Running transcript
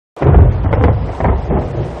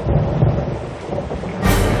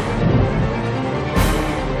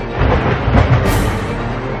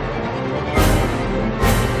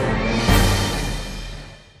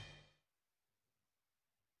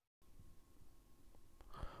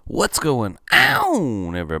What's going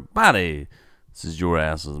on, everybody? This is Your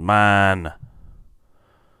Ass Is Mine.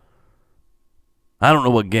 I don't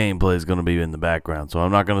know what gameplay is going to be in the background, so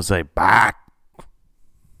I'm not going to say back.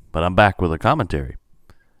 But I'm back with a commentary.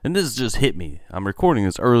 And this just hit me. I'm recording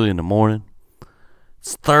this early in the morning.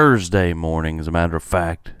 It's Thursday morning, as a matter of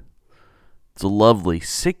fact. It's a lovely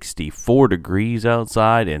 64 degrees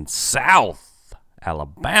outside in South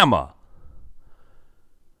Alabama.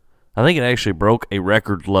 I think it actually broke a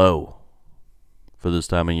record low for this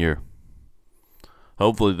time of year.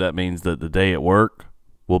 Hopefully that means that the day at work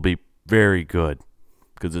will be very good,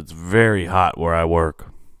 because it's very hot where I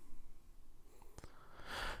work.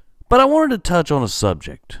 But I wanted to touch on a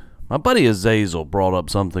subject. My buddy Azazel brought up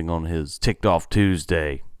something on his Ticked Off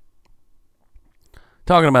Tuesday,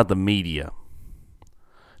 talking about the media.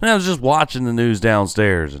 And I was just watching the news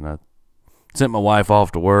downstairs, and I sent my wife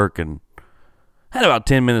off to work, and had about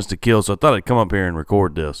 10 minutes to kill, so I thought I'd come up here and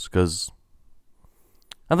record this, because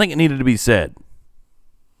I think it needed to be said.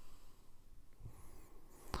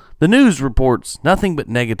 The news reports nothing but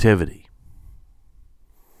negativity.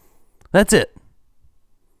 That's it.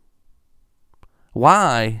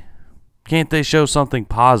 Why can't they show something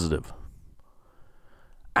positive?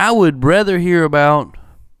 I would rather hear about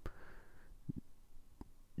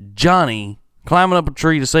Johnny climbing up a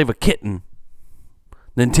tree to save a kitten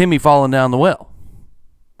than Timmy falling down the well.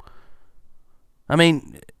 I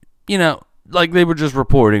mean, you know, like they were just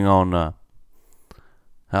reporting on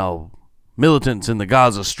how militants in the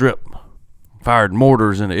Gaza Strip fired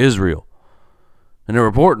mortars into Israel. And they're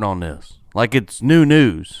reporting on this like it's new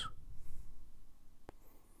news.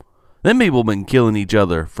 Them people have been killing each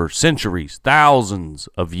other for centuries, thousands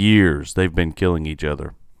of years they've been killing each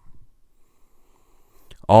other.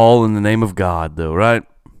 All in the name of God, though, right?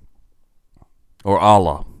 Or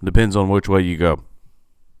Allah. Depends on which way you go.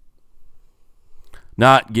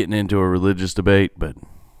 Not getting into a religious debate, but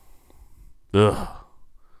ugh.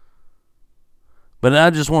 But I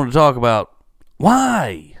just want to talk about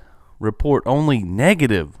why report only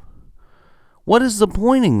negative. What is the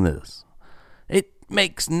point in this? It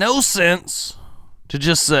makes no sense to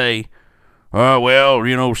just say, oh, well,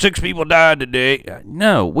 you know, 6 people died today.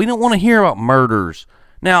 No, we don't want to hear about murders.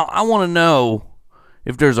 Now, I want to know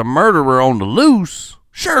if there's a murderer on the loose.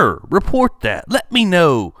 Sure, report that. Let me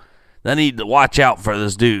know. I need to watch out for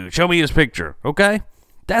this dude. Show me his picture, okay?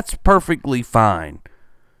 That's perfectly fine.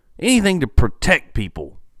 Anything to protect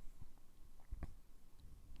people.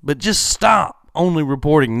 But just stop only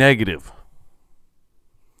reporting negative.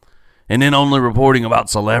 And then only reporting about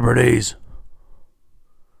celebrities.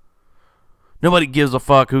 Nobody gives a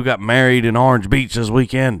fuck who got married in Orange Beach this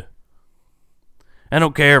weekend. I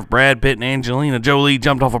don't care if Brad Pitt and Angelina Jolie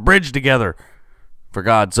jumped off a bridge together. For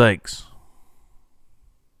God's sakes.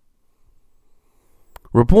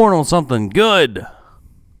 Report on something good.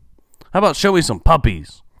 How about show me some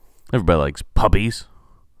puppies? Everybody likes puppies.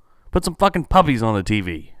 Put some fucking puppies on the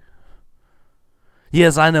TV.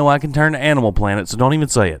 Yes, I know I can turn to Animal Planet, so don't even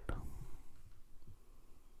say it.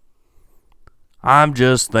 I'm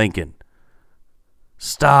just thinking.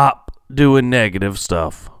 Stop doing negative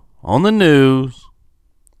stuff on the news.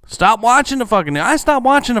 Stop watching the fucking news. I stopped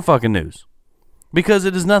watching the fucking news because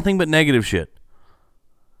it is nothing but negative shit.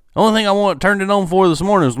 The only thing I turned it on for this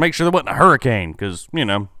morning was to make sure there wasn't a hurricane, because, you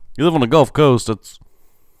know, you live on the Gulf Coast,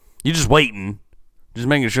 you're just waiting, just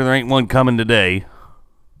making sure there ain't one coming today.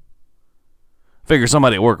 Figure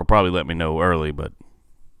somebody at work will probably let me know early, but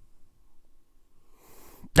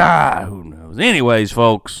who knows. Anyways,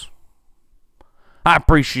 folks, I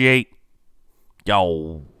appreciate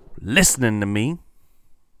y'all listening to me.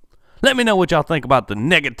 Let me know what y'all think about the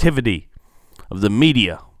negativity of the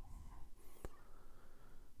media.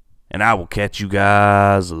 And I will catch you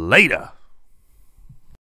guys later.